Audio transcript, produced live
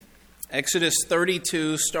Exodus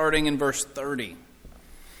 32, starting in verse 30.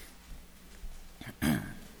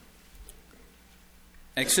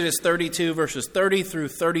 Exodus 32, verses 30 through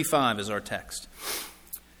 35 is our text.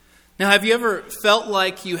 Now, have you ever felt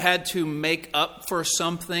like you had to make up for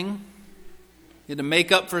something? You had to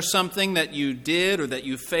make up for something that you did or that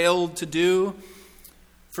you failed to do?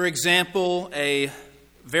 For example, a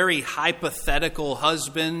very hypothetical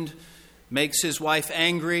husband makes his wife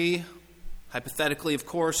angry, hypothetically, of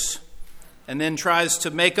course, and then tries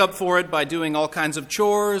to make up for it by doing all kinds of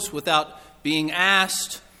chores without being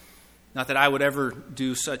asked. Not that I would ever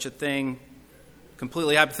do such a thing,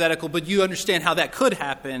 completely hypothetical, but you understand how that could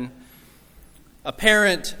happen. A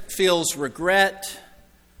parent feels regret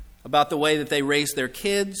about the way that they raised their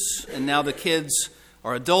kids, and now the kids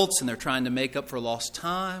are adults and they're trying to make up for lost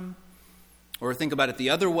time. Or think about it the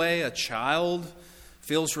other way, a child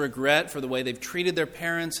feels regret for the way they've treated their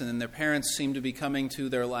parents, and then their parents seem to be coming to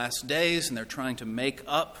their last days and they're trying to make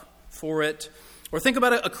up for it. Or think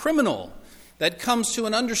about a criminal that comes to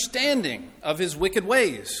an understanding of his wicked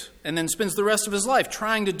ways and then spends the rest of his life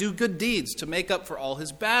trying to do good deeds to make up for all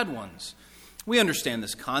his bad ones. We understand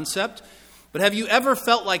this concept, but have you ever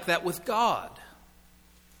felt like that with God?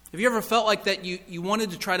 Have you ever felt like that you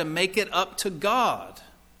wanted to try to make it up to God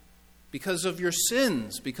because of your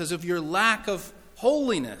sins, because of your lack of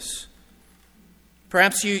holiness?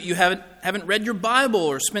 Perhaps you haven't read your Bible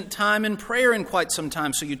or spent time in prayer in quite some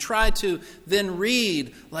time, so you try to then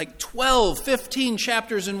read like 12, 15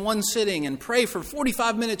 chapters in one sitting and pray for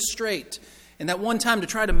 45 minutes straight in that one time to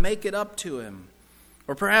try to make it up to Him.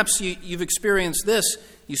 Or perhaps you've experienced this.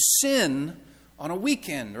 You sin on a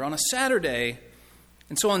weekend or on a Saturday,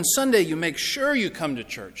 and so on Sunday you make sure you come to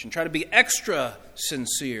church and try to be extra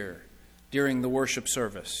sincere during the worship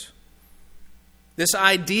service. This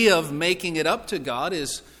idea of making it up to God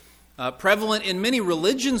is prevalent in many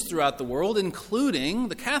religions throughout the world, including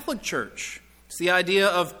the Catholic Church. It's the idea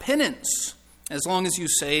of penance. As long as you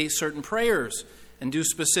say certain prayers and do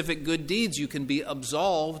specific good deeds, you can be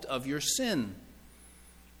absolved of your sin.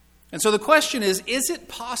 And so the question is it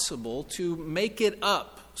possible to make it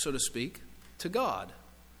up, so to speak, to God?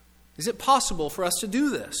 Is it possible for us to do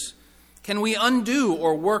this? Can we undo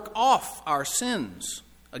or work off our sins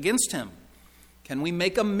against Him? Can we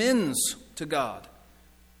make amends to God?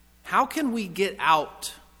 How can we get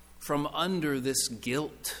out from under this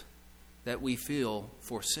guilt that we feel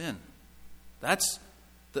for sin? That's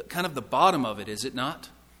kind of the bottom of it, is it not?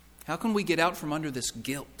 How can we get out from under this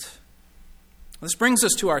guilt? This brings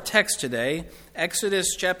us to our text today,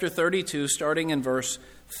 Exodus chapter 32, starting in verse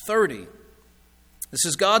 30. This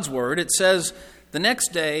is God's word. It says, "The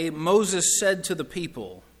next day Moses said to the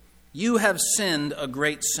people, 'You have sinned a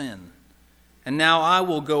great sin. And now I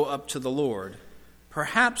will go up to the Lord.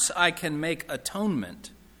 Perhaps I can make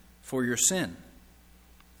atonement for your sin.'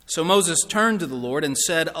 So Moses turned to the Lord and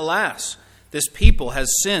said, 'Alas, this people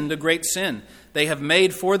has sinned a great sin. They have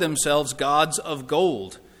made for themselves gods of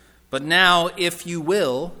gold. But now, if you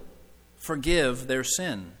will, forgive their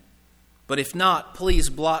sin. But if not, please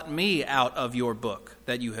blot me out of your book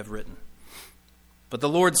that you have written.' But the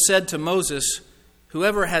Lord said to Moses,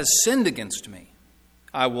 'Whoever has sinned against me,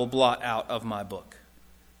 I will blot out of my book.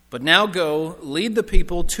 But now go, lead the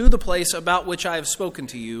people to the place about which I have spoken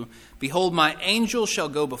to you. Behold, my angel shall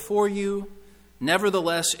go before you.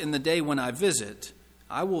 Nevertheless, in the day when I visit,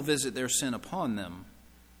 I will visit their sin upon them.'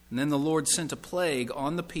 And then the Lord sent a plague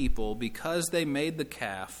on the people because they made the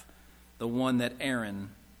calf, the one that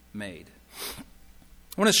Aaron made."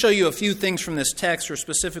 I want to show you a few things from this text, or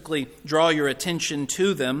specifically draw your attention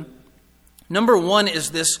to them. Number one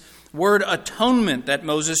is this word atonement that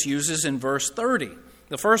Moses uses in verse 30,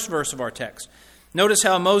 the first verse of our text. Notice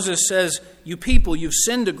how Moses says, "You people, you've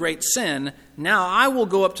sinned a great sin. Now I will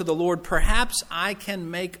go up to the Lord. Perhaps I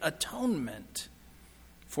can make atonement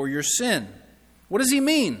for your sin." What does he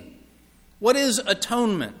mean? What is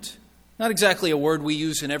atonement? Not exactly a word we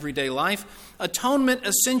use in everyday life. Atonement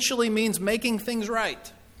essentially means making things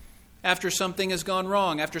right after something has gone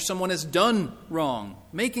wrong, after someone has done wrong,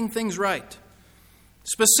 making things right.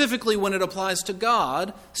 Specifically, when it applies to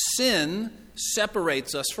God, sin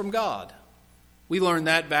separates us from God. We learned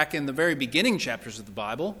that back in the very beginning chapters of the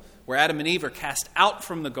Bible, where Adam and Eve are cast out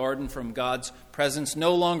from the garden from God's presence,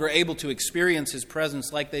 no longer able to experience His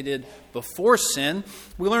presence like they did before sin.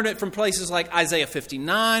 We learned it from places like Isaiah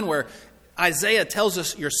 59, where Isaiah tells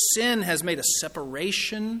us your sin has made a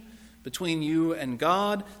separation between you and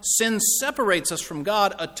God. Sin separates us from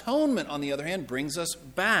God. Atonement, on the other hand, brings us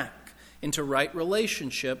back into right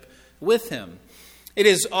relationship with Him. It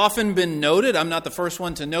has often been noted, I'm not the first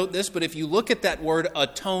one to note this, but if you look at that word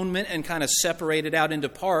atonement and kind of separate it out into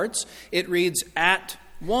parts, it reads at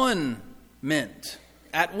one meant.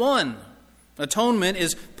 At one. Atonement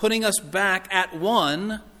is putting us back at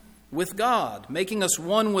one with God, making us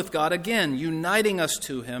one with God again, uniting us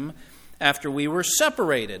to Him after we were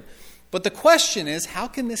separated. But the question is, how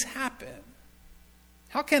can this happen?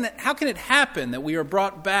 How can it happen that we are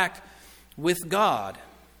brought back with God?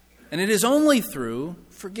 And it is only through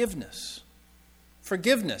forgiveness.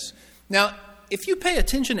 Forgiveness. Now, if you pay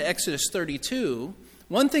attention to Exodus 32,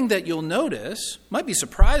 one thing that you'll notice, might be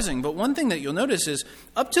surprising, but one thing that you'll notice is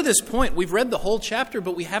up to this point, we've read the whole chapter,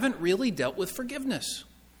 but we haven't really dealt with forgiveness.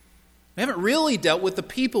 We haven't really dealt with the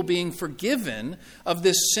people being forgiven of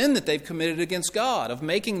this sin that they've committed against God, of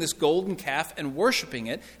making this golden calf and worshiping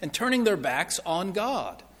it and turning their backs on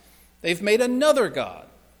God. They've made another god.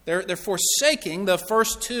 They're forsaking the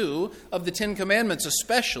first two of the Ten Commandments,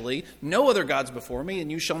 especially, no other gods before me,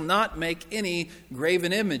 and you shall not make any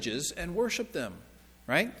graven images and worship them,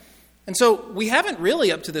 right? And so we haven't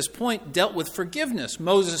really, up to this point, dealt with forgiveness.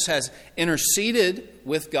 Moses has interceded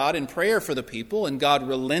with God in prayer for the people, and God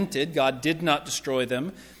relented. God did not destroy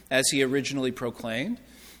them as he originally proclaimed.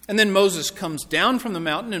 And then Moses comes down from the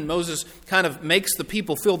mountain, and Moses kind of makes the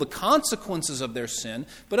people feel the consequences of their sin.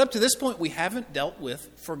 But up to this point, we haven't dealt with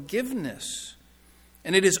forgiveness.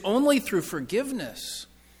 And it is only through forgiveness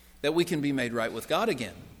that we can be made right with God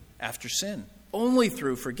again after sin. Only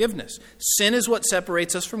through forgiveness. Sin is what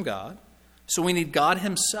separates us from God, so we need God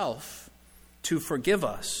Himself to forgive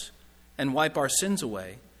us and wipe our sins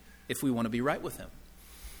away if we want to be right with Him.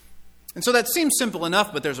 And so that seems simple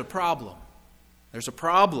enough, but there's a problem. There's a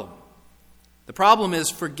problem. The problem is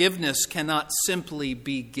forgiveness cannot simply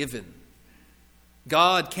be given.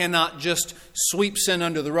 God cannot just sweep sin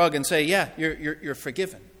under the rug and say, yeah, you're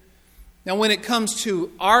forgiven. Now, when it comes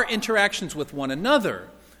to our interactions with one another,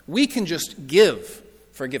 we can just give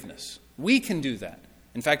forgiveness. We can do that.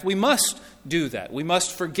 In fact, we must do that. We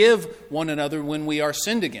must forgive one another when we are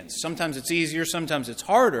sinned against. Sometimes it's easier, sometimes it's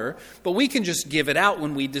harder, but we can just give it out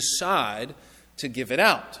when we decide to give it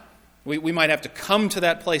out. We might have to come to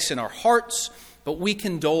that place in our hearts, but we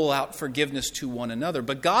can dole out forgiveness to one another.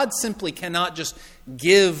 But God simply cannot just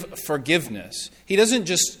give forgiveness. He doesn't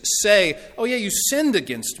just say, oh yeah, you sinned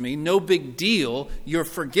against me, no big deal, you're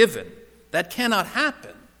forgiven. That cannot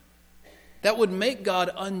happen. That would make God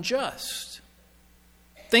unjust.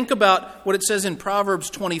 Think about what it says in Proverbs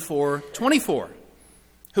 24:24.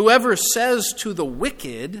 Whoever says to the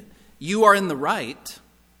wicked, you are in the right,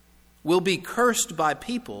 will be cursed by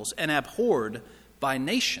peoples and abhorred by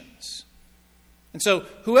nations. And so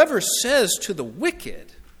whoever says to the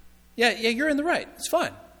wicked, yeah, you're in the right, it's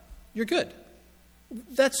fine, you're good,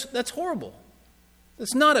 that's horrible.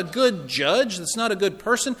 That's not a good judge. That's not a good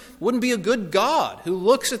person. Wouldn't be a good God who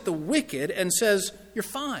looks at the wicked and says, you're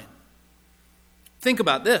fine. Think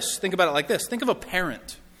about this. Think about it like this. Think of a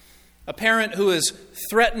parent. A parent who is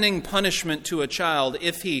threatening punishment to a child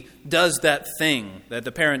if he does that thing that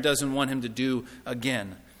the parent doesn't want him to do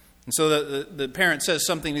again. And so the parent says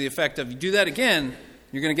something to the effect of, you do that again,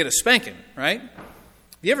 you're going to get a spanking, right?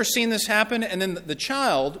 Have you ever seen this happen? And then the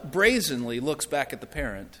child brazenly looks back at the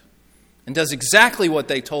parent and does exactly what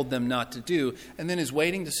they told them not to do, and then is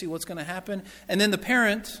waiting to see what's going to happen. And then the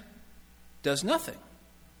parent does nothing.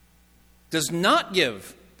 Does not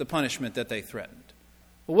give the punishment that they threatened.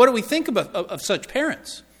 Well, what do we think of such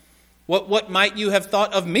parents? What might you have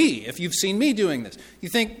thought of me if you've seen me doing this? You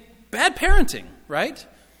think, bad parenting, right?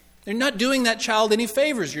 You're not doing that child any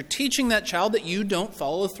favors. You're teaching that child that you don't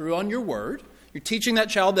follow through on your word. You're teaching that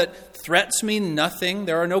child that threats mean nothing.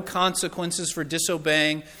 There are no consequences for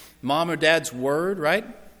disobeying mom or dad's word, right?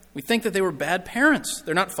 We think that they were bad parents.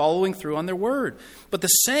 They're not following through on their word. But the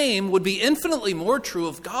same would be infinitely more true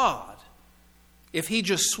of God if He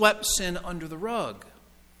just swept sin under the rug.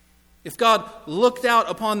 If God looked out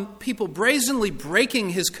upon people brazenly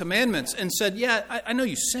breaking His commandments and said, yeah, I know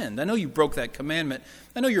you sinned. I know you broke that commandment.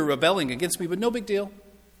 I know you're rebelling against me, but no big deal.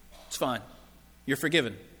 It's fine. You're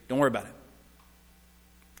forgiven. Don't worry about it.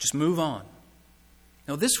 Just move on.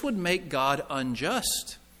 Now, this would make God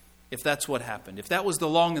unjust if that's what happened. If that was the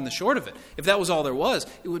long and the short of it. If that was all there was,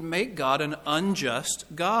 it would make God an unjust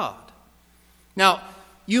God. Now,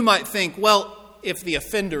 you might think, well, if the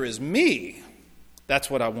offender is me, that's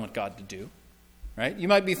what I want God to do, right? You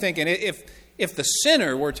might be thinking, if the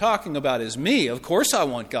sinner we're talking about is me, of course I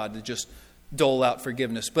want God to just dole out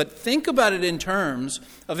forgiveness. But think about it in terms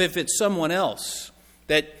of if it's someone else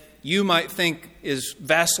that you might think is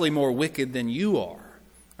vastly more wicked than you are.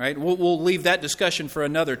 Right? We'll leave that discussion for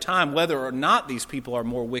another time, whether or not these people are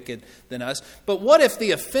more wicked than us. But what if the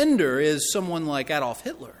offender is someone like Adolf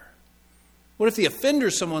Hitler? What if the offender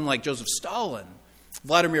is someone like Joseph Stalin,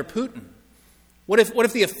 Vladimir Putin? What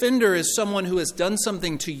if the offender is someone who has done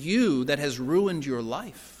something to you that has ruined your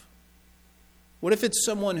life? What if it's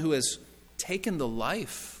someone who has taken the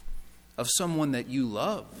life of someone that you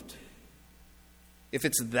loved? If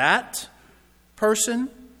it's that person,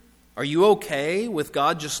 are you okay with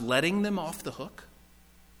God just letting them off the hook?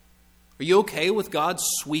 Are you okay with God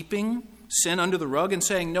sweeping sin under the rug and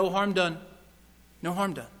saying, no harm done? No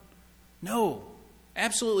harm done. No,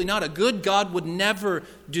 absolutely not. A good God would never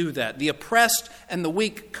do that. The oppressed and the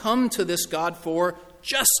weak come to this God for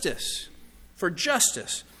justice. For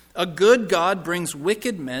justice. A good God brings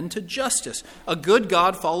wicked men to justice. A good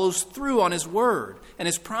God follows through on His word and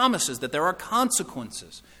His promises that there are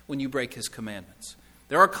consequences when you break His commandments.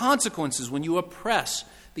 There are consequences when you oppress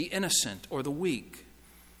the innocent or the weak.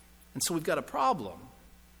 And so we've got a problem.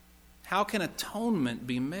 How can atonement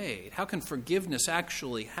be made? How can forgiveness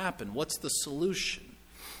actually happen? What's the solution?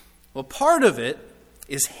 Well, part of it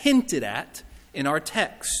is hinted at in our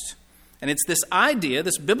text. And it's this idea,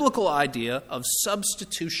 this biblical idea of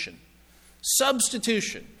substitution.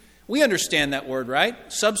 Substitution. We understand that word, right?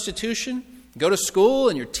 Substitution. Go to school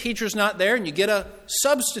and your teacher's not there and you get a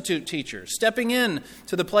substitute teacher stepping in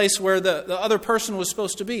to the place where the other person was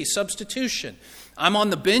supposed to be. Substitution. I'm on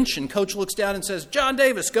the bench and coach looks down and says, John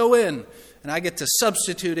Davis, go in. And I get to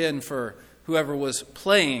substitute in for whoever was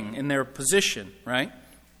playing in their position, right?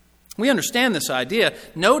 We understand this idea.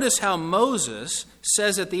 Notice how Moses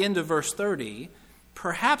says at the end of verse 30,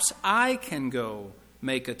 perhaps I can go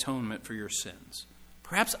make atonement for your sins.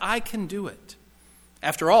 Perhaps I can do it.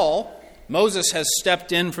 After all, Moses has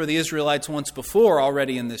stepped in for the Israelites once before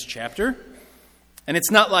already in this chapter. And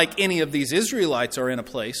it's not like any of these Israelites are in a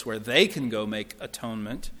place where they can go make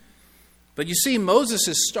atonement. But you see, Moses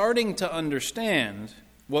is starting to understand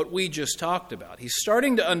what we just talked about. He's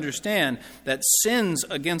starting to understand that sins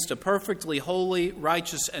against a perfectly holy,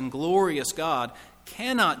 righteous, and glorious God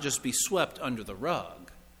cannot just be swept under the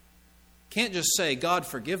rug. Can't just say, God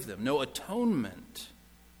forgive them. No, atonement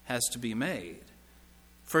has to be made.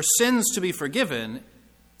 For sins to be forgiven,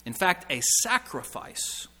 in fact, a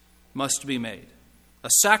sacrifice must be made. A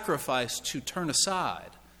sacrifice to turn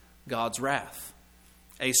aside God's wrath.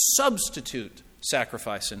 A substitute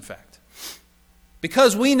sacrifice, in fact.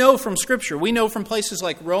 Because we know from Scripture, we know from places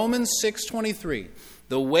like Romans 6:23,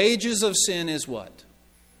 the wages of sin is what?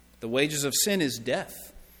 The wages of sin is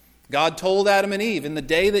death. God told Adam and Eve, in the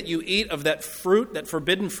day that you eat of that fruit, that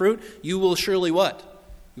forbidden fruit, you will surely what?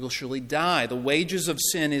 You will surely die. The wages of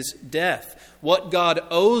sin is death. What God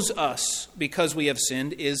owes us because we have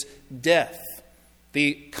sinned is death.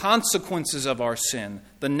 The consequences of our sin,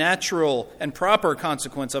 the natural and proper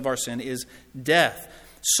consequence of our sin is death.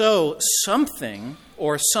 So something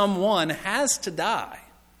or someone has to die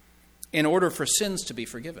in order for sins to be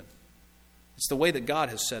forgiven. It's the way that God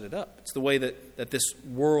has set it up. It's the way that this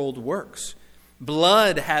world works.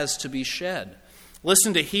 Blood has to be shed.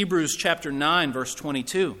 Listen to Hebrews chapter 9, verse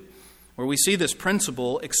 22, where we see this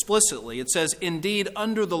principle explicitly. It says, indeed,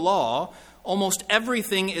 under the law, almost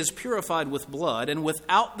everything is purified with blood, and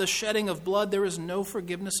without the shedding of blood, there is no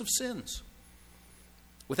forgiveness of sins.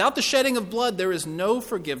 Without the shedding of blood, there is no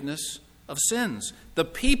forgiveness of sins. The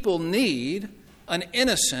people need an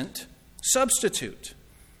innocent substitute.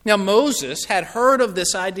 Now, Moses had heard of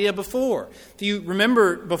this idea before. If you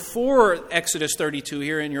remember before Exodus 32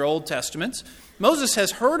 here in your Old Testaments, Moses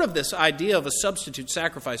has heard of this idea of a substitute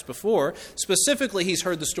sacrifice before. Specifically, he's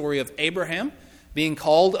heard the story of Abraham being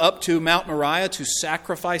called up to Mount Moriah to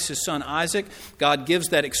sacrifice his son Isaac. God gives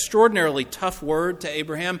that extraordinarily tough word to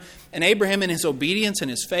Abraham. And Abraham, in his obedience and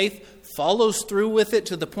his faith, follows through with it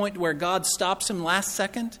to the point where God stops him last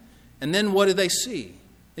second. And then what do they see?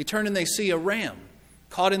 They turn and they see a ram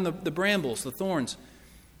caught in the brambles, the thorns.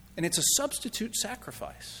 And it's a substitute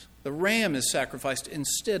sacrifice. The ram is sacrificed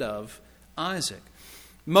instead of Isaac.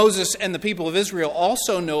 Moses and the people of Israel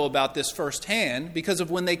also know about this firsthand because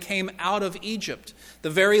of when they came out of Egypt. The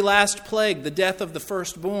very last plague, the death of the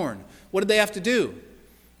firstborn. What did they have to do?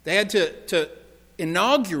 They had to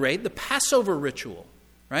inaugurate the Passover ritual,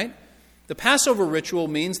 right? The Passover ritual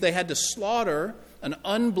means they had to slaughter an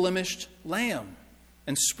unblemished lamb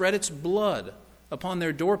and spread its blood upon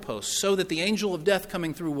their doorposts so that the angel of death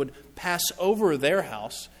coming through would pass over their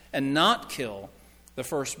house and not kill the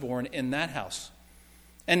firstborn in that house.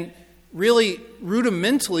 And really,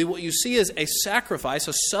 rudimentally, what you see is a sacrifice,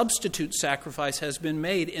 a substitute sacrifice has been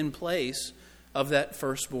made in place of that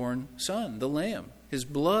firstborn son, the lamb. His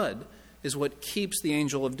blood is what keeps the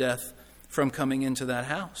angel of death from coming into that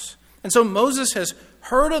house. And so Moses has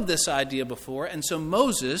heard of this idea before, and so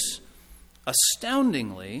Moses,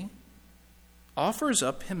 astoundingly, offers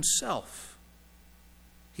up himself.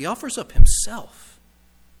 He offers up himself.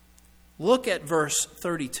 Look at verse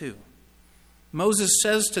 32. Moses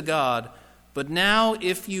says to God, "But now,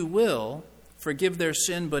 if you will, forgive their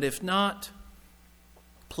sin, but if not,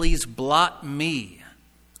 please blot me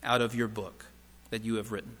out of your book that you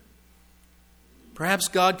have written." Perhaps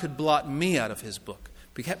God could blot me out of his book.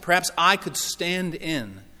 Perhaps I could stand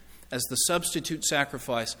in as the substitute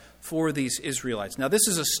sacrifice for these Israelites. Now, this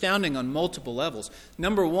is astounding on multiple levels.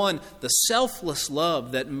 Number one, the selfless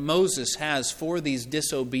love that Moses has for these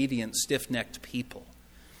disobedient, stiff-necked people.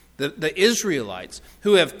 The Israelites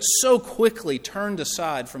who have so quickly turned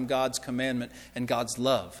aside from God's commandment and God's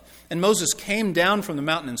love. And Moses came down from the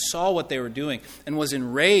mountain and saw what they were doing and was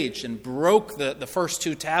enraged and broke the first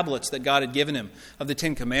 2 tablets that God had given him of the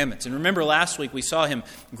 10 Commandments. And remember last week we saw him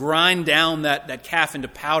grind down that calf into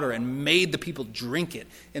powder and made the people drink it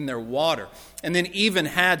in their water. And then even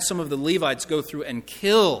had some of the Levites go through and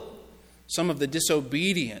kill some of the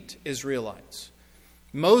disobedient Israelites.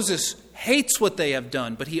 Moses hates what they have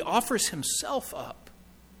done, but he offers himself up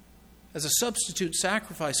as a substitute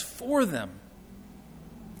sacrifice for them.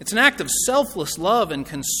 It's an act of selfless love and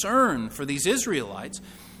concern for these Israelites,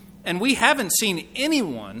 and we haven't seen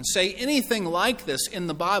anyone say anything like this in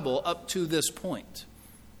the Bible up to this point.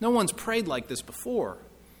 No one's prayed like this before.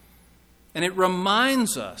 And it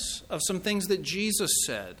reminds us of some things that Jesus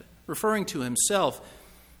said, referring to himself.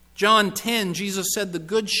 John 10, Jesus said, "The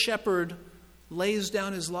good shepherd lays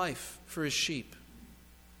down his life for his sheep."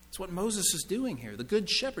 That's what Moses is doing here. The good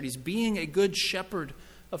shepherd. He's being a good shepherd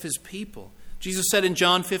of his people. Jesus said in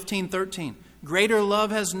John 15:13, "Greater love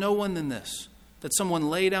has no one than this, that someone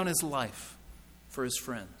lay down his life for his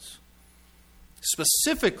friends."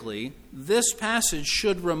 Specifically, this passage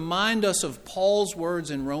should remind us of Paul's words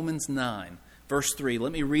in Romans 9, verse 3.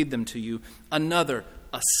 Let me read them to you. Another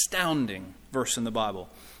astounding verse in the Bible.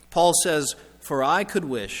 Paul says, "For I could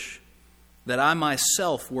wish that I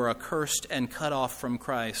myself were accursed and cut off from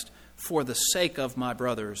Christ for the sake of my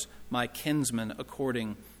brothers, my kinsmen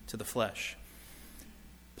according to the flesh."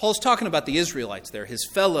 Paul's talking about the Israelites there, his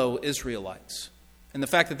fellow Israelites, and the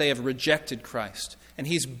fact that they have rejected Christ. And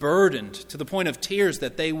he's burdened to the point of tears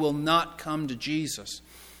that they will not come to Jesus.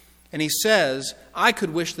 And he says, "I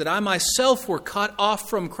could wish that I myself were cut off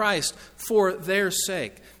from Christ for their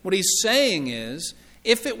sake." What he's saying is,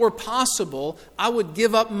 if it were possible, I would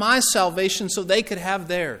give up my salvation so they could have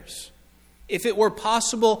theirs. If it were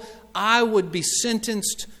possible, I would be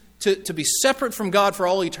sentenced to be separate from God for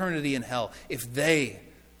all eternity in hell if they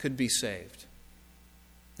could be saved.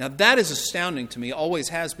 Now that is astounding to me, always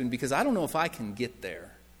has been, because I don't know if I can get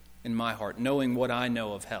there in my heart, knowing what I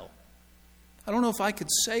know of hell. I don't know if I could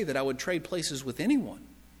say that I would trade places with anyone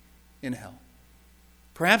in hell.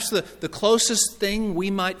 Perhaps the closest thing we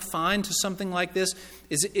might find to something like this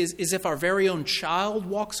is if our very own child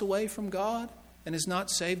walks away from God and is not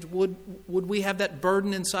saved. Would we have that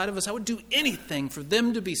burden inside of us? I would do anything for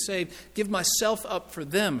them to be saved, give myself up for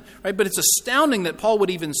them. Right? But it's astounding that Paul would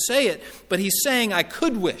even say it. But he's saying, I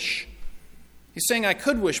could wish. He's saying, I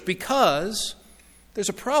could wish, because there's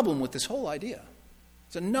a problem with this whole idea.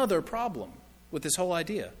 There's another problem with this whole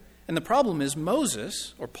idea. And the problem is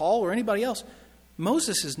Moses, or Paul, or anybody else,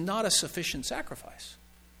 Moses is not a sufficient sacrifice.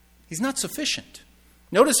 He's not sufficient.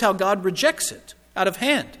 Notice how God rejects it out of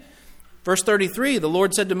hand. Verse 33, the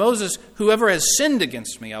Lord said to Moses, "Whoever has sinned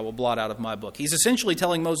against me, I will blot out of my book." He's essentially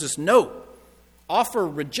telling Moses, no, offer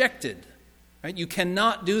rejected. Right? You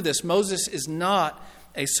cannot do this. Moses is not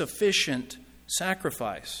a sufficient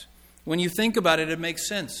sacrifice. When you think about it, it makes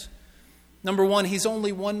sense. Number one, he's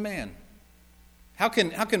only one man. How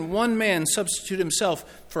can one man substitute himself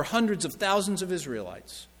for hundreds of thousands of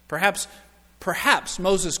Israelites? Perhaps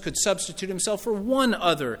Moses could substitute himself for one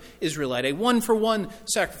other Israelite, a one-for-one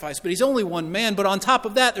sacrifice, but he's only one man. But on top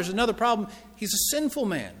of that, there's another problem. He's a sinful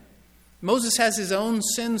man. Moses has his own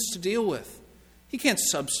sins to deal with. He can't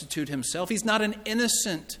substitute himself. He's not an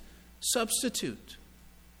innocent substitute.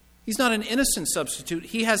 He's not an innocent substitute.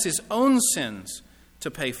 He has his own sins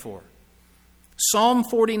to pay for. Psalm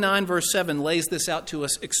 49, verse 7 lays this out to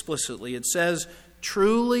us explicitly. It says,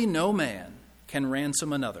 "Truly no man can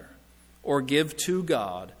ransom another or give to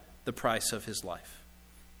God the price of his life."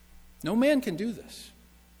 No man can do this.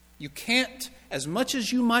 You can't, as much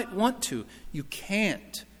as you might want to, you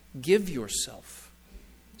can't give yourself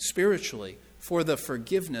spiritually for the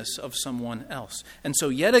forgiveness of someone else. And so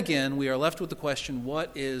yet again, we are left with the question,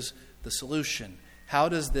 what is the solution? How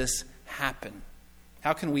does this happen?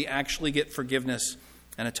 How can we actually get forgiveness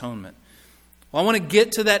and atonement? Well, I want to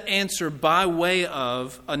get to that answer by way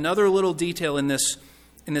of another little detail in this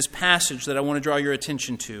passage that I want to draw your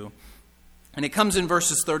attention to. And it comes in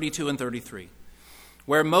verses 32 and 33,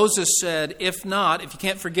 where Moses said, if you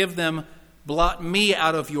can't forgive them, blot me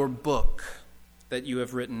out of your book that you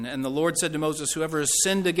have written. And the Lord said to Moses, whoever has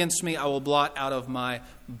sinned against me, I will blot out of my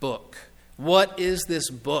book. What is this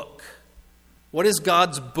book? What is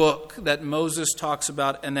God's book that Moses talks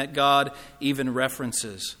about and that God even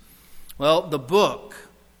references? Well, the book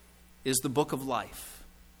is the book of life.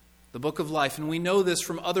 The book of life. And we know this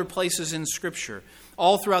from other places in Scripture.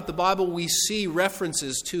 All throughout the Bible, we see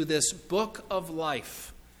references to this book of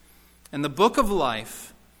life. And the book of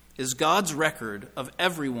life is God's record of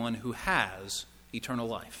everyone who has eternal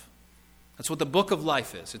life. That's what the book of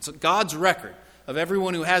life is. It's God's record of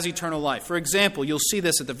everyone who has eternal life. For example, you'll see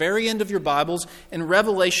this at the very end of your Bibles in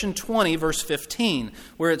Revelation 20, verse 15,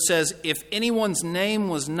 where it says, if anyone's name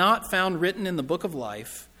was not found written in the book of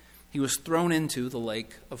life, he was thrown into the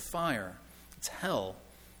lake of fire. It's hell.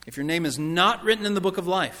 If your name is not written in the book of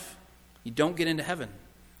life, you don't get into heaven.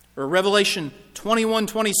 Or Revelation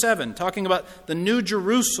 21:27, talking about the new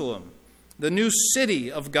Jerusalem, the new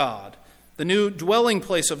city of God, the new dwelling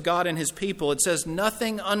place of God and his people. It says,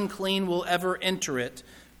 nothing unclean will ever enter it,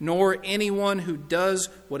 nor anyone who does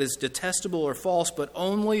what is detestable or false, but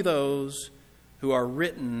only those who are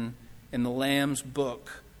written in the Lamb's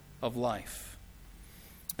book of life.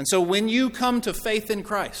 And so when you come to faith in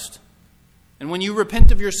Christ, and when you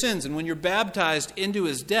repent of your sins, and when you're baptized into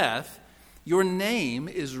his death, your name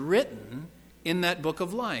is written in that book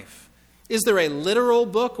of life. Is there a literal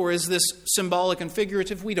book, or is this symbolic and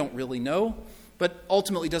figurative? We don't really know, but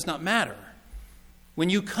ultimately does not matter. When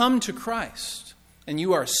you come to Christ and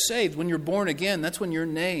you are saved, when you're born again, that's when your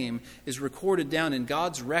name is recorded down in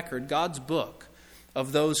God's record, God's book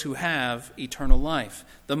of those who have eternal life.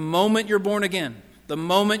 The moment you're born again, the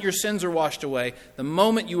moment your sins are washed away, the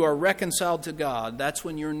moment you are reconciled to God, that's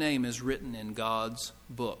when your name is written in God's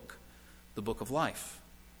book, the book of life.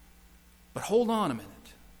 But hold on a minute.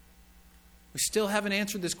 We still haven't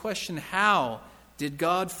answered this question. How did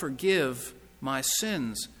God forgive my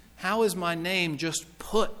sins? How is my name just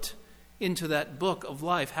put into that book of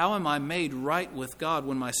life? How am I made right with God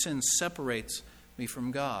when my sin separates me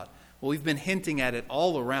from God? Well, we've been hinting at it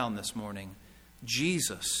all around this morning.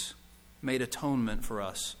 Jesus made atonement for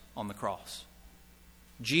us on the cross.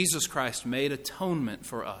 Jesus Christ made atonement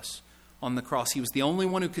for us on the cross. He was the only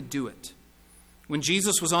one who could do it. When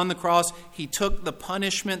Jesus was on the cross, he took the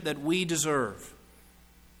punishment that we deserve.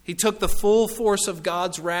 He took the full force of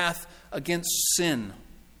God's wrath against sin,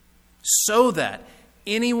 so that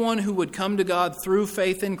anyone who would come to God through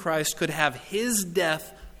faith in Christ could have his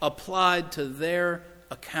death applied to their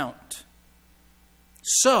account.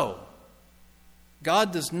 So,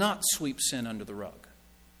 God does not sweep sin under the rug.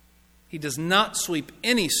 He does not sweep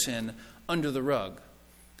any sin under the rug.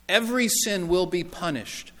 Every sin will be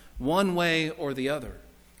punished one way or the other.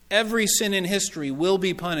 Every sin in history will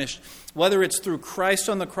be punished, whether it's through Christ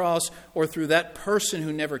on the cross or through that person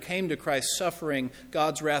who never came to Christ suffering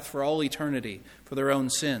God's wrath for all eternity for their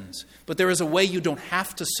own sins. But there is a way you don't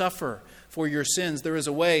have to suffer for your sins. There is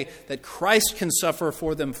a way that Christ can suffer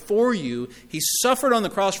for them for you. He suffered on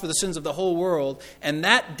the cross for the sins of the whole world, and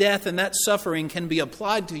that death and that suffering can be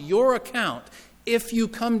applied to your account if you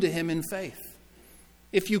come to him in faith.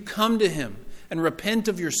 If you come to him and repent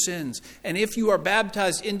of your sins, and if you are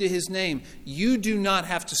baptized into his name, you do not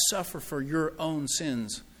have to suffer for your own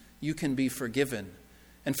sins. You can be forgiven.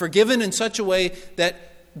 And forgiven in such a way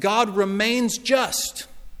that God remains just.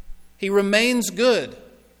 He remains good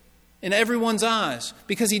in everyone's eyes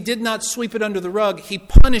because he did not sweep it under the rug. He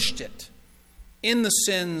punished it in the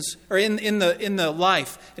sins, or in the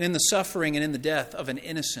life and in the suffering and in the death of an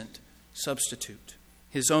innocent substitute,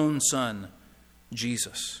 his own son,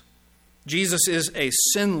 Jesus. Jesus is a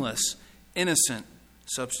sinless, innocent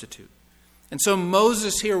substitute. And so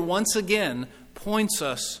Moses here once again points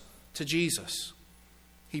us to Jesus.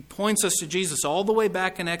 He points us to Jesus all the way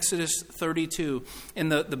back in Exodus 32. In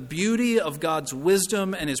the beauty of God's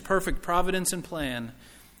wisdom and his perfect providence and plan,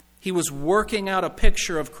 he was working out a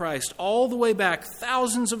picture of Christ all the way back,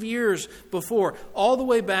 thousands of years before, all the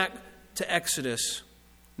way back to Exodus,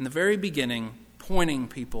 in the very beginning, pointing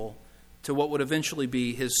people to what would eventually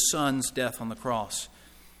be his son's death on the cross.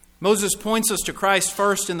 Moses points us to Christ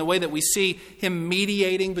first in the way that we see him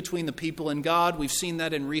mediating between the people and God. We've seen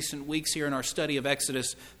that in recent weeks here in our study of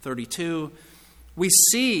Exodus 32. We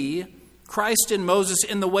see Christ in Moses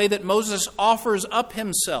in the way that Moses offers up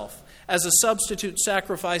himself as a substitute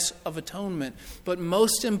sacrifice of atonement. But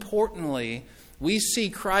most importantly, we see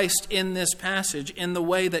Christ in this passage in the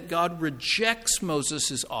way that God rejects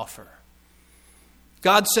Moses' offer.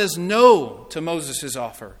 God says no to Moses'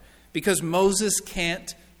 offer because Moses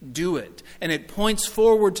can't do it. And it points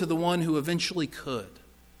forward to the one who eventually could.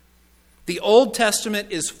 The Old Testament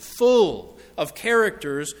is full of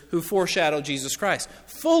characters who foreshadow Jesus Christ.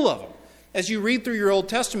 Full of them. As you read through your Old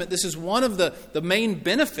Testament, this is one of the main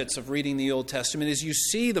benefits of reading the Old Testament is you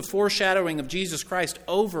see the foreshadowing of Jesus Christ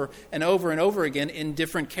over and over and over again in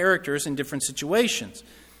different characters in different situations.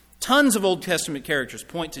 Tons of Old Testament characters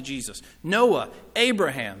point to Jesus. Noah,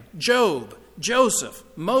 Abraham, Job, Joseph,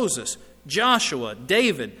 Moses, Joshua,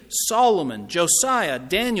 David, Solomon, Josiah,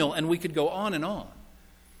 Daniel, and we could go on and on.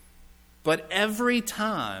 But every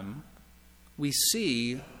time we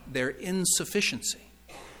see their insufficiency.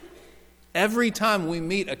 Every time we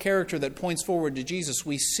meet a character that points forward to Jesus,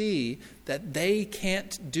 we see that they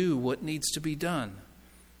can't do what needs to be done.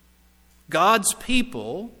 God's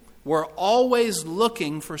people were always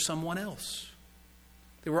looking for someone else.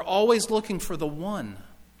 They were always looking for the one,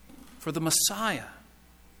 for the Messiah,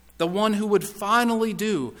 the one who would finally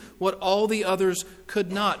do what all the others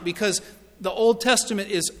could not, because the Old Testament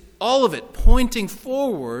is all of it pointing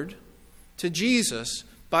forward to Jesus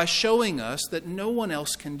by showing us that no one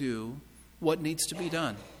else can do what needs to be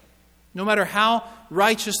done. No matter how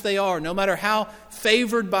righteous they are, no matter how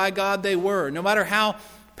favored by God they were, no matter how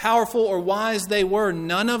powerful or wise they were,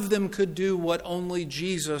 none of them could do what only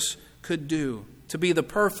Jesus could do, to be the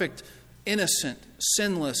perfect, innocent,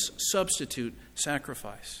 sinless substitute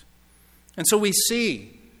sacrifice. And so we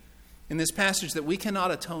see in this passage that we cannot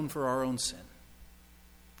atone for our own sin.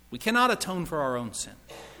 We cannot atone for our own sin.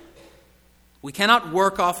 We cannot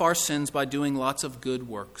work off our sins by doing lots of good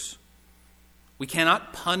works. We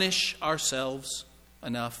cannot punish ourselves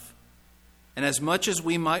enough. And as much as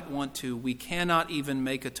we might want to, we cannot even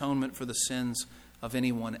make atonement for the sins of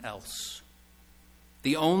anyone else.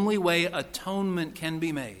 The only way atonement can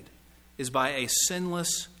be made is by a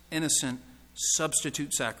sinless, innocent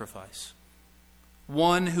substitute sacrifice.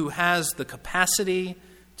 One who has the capacity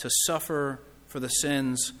to suffer for the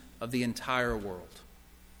sins of the entire world.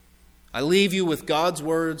 I leave you with God's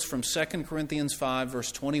words from 2 Corinthians 5,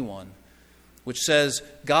 verse 21. Which says,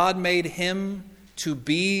 God made him to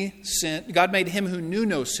be sin. God made him who knew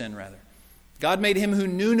no sin, rather. God made him who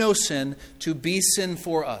knew no sin to be sin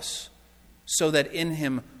for us, so that in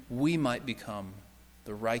him we might become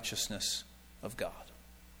the righteousness of God.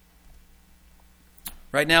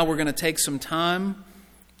 Right now we're going to take some time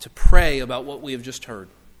to pray about what we have just heard.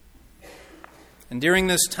 And during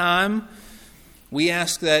this time, we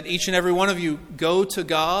ask that each and every one of you go to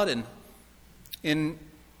God and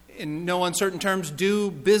in no uncertain terms,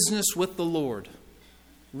 do business with the Lord.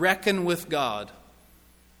 Reckon with God.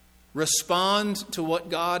 Respond to what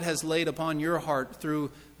God has laid upon your heart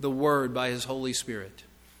through the Word by His Holy Spirit.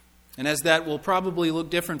 And as that will probably look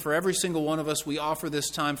different for every single one of us, we offer this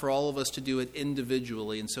time for all of us to do it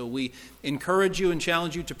individually. And so we encourage you and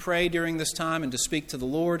challenge you to pray during this time and to speak to the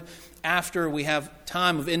Lord. After we have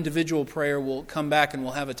time of individual prayer, we'll come back and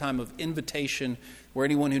we'll have a time of invitation where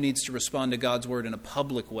anyone who needs to respond to God's Word in a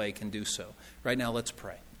public way can do so. Right now, let's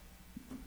pray.